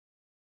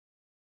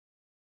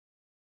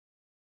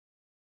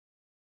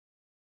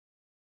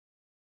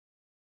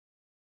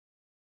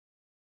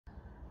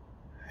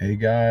Hey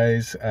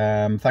guys,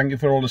 thank you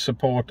for all the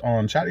support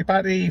on Chatty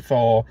Patty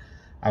for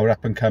our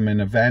up and coming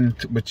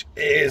event, which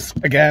is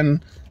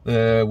again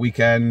the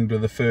weekend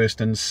of the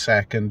 1st and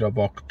 2nd of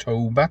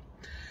October.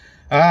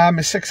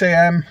 It's 6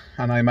 AM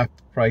and I'm up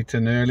bright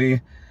and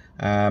early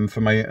for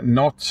my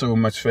not so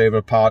much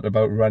favourite part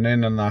about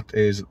running, and that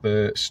is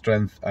the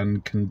strength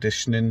and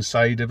conditioning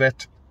side of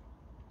it.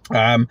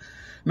 No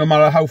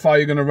matter how far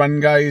you're going to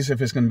run, guys,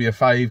 if it's going to be a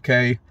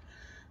 5k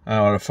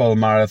or a full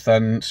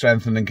marathon,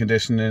 strengthening and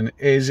conditioning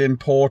is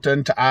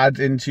important to add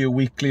into your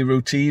weekly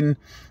routine.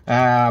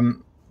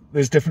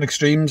 There's different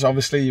extremes.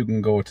 Obviously, you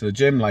can go to the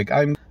gym like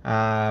I'm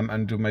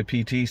and do my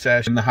PT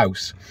session in the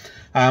house.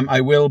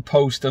 I will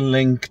post a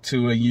link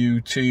to a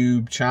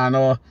YouTube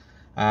channel.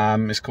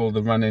 It's called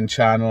the Running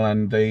Channel,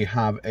 and they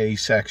have a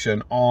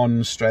section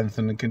on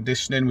strengthening and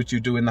conditioning, which you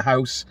do in the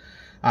house.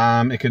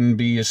 It can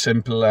be as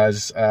simple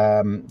as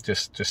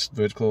just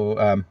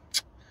vertical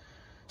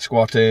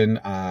squatting,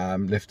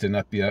 lifting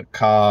up your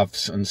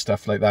calves and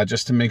stuff like that,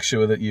 just to make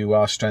sure that you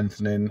are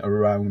strengthening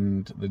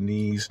around the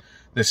knees.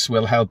 This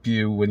will help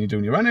you when you're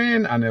doing your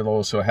running, and it'll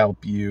also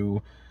help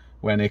you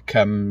when it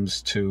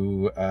comes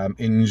to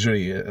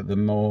injury.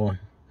 The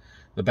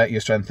better your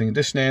strength and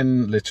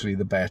conditioning, literally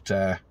the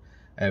better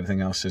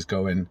everything else is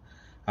going.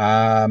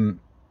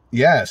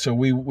 Yeah, so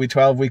we're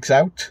 12 weeks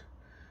out.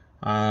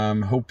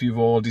 Hope you've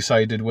all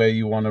decided where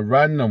you want to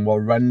run and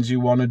what runs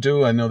you want to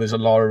do. I know there's a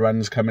lot of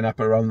runs coming up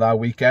around that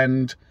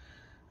weekend.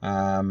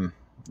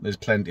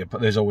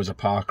 There's always a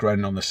park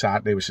run on the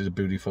Saturday, which is a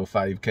beautiful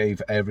 5k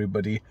for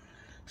everybody.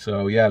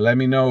 So yeah, let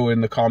me know in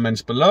the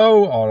comments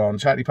below or on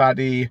Chatty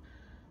Patty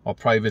or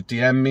private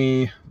DM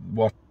me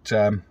what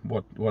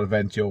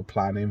event you're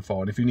planning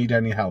for. And if you need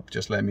any help,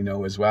 just let me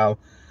know as well,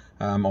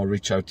 or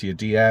reach out to your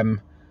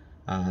DM.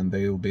 And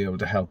they'll be able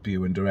to help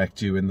you and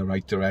direct you in the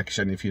right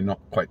direction if you're not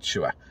quite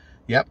sure.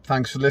 Yep,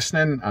 thanks for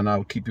listening, and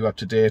I'll keep you up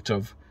to date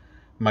of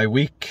my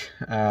week.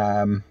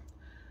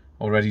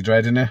 Already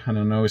dreading it, and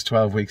I know it's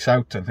 12 weeks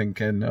out. I'm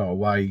thinking, oh,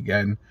 why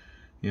again?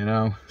 You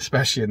know,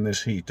 especially in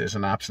this heat. It's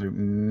an absolute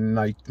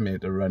nightmare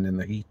to run in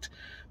the heat.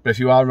 But if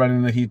you are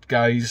running the heat,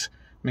 guys,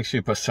 make sure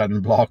you put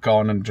sunblock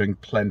on and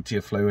drink plenty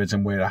of fluids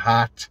and wear a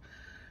hat.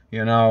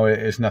 You know, it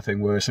is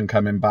nothing worse than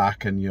coming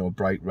back and you're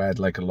bright red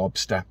like a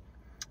lobster.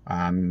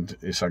 And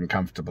it's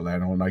uncomfortable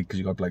then all night because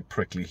you've got like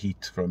prickly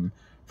heat from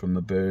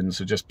the burn.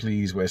 So just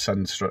please wear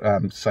sun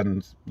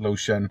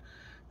lotion,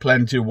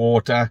 plenty of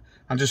water,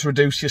 and just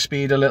reduce your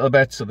speed a little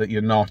bit so that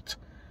you're not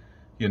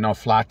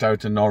flat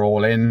out and not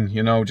all in.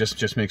 You know,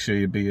 just make sure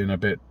you're being a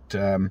bit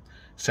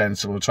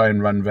sensible. Try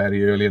and run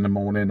very early in the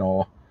morning,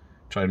 or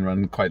try and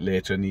run quite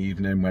later in the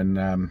evening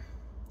when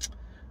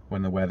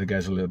the weather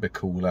gets a little bit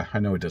cooler. I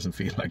know it doesn't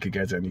feel like it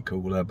gets any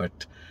cooler,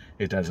 but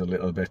it does a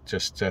little bit.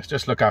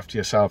 Just look after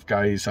yourself,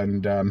 guys,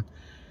 and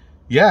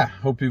yeah,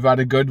 hope you've had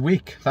a good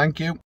week. Thank you.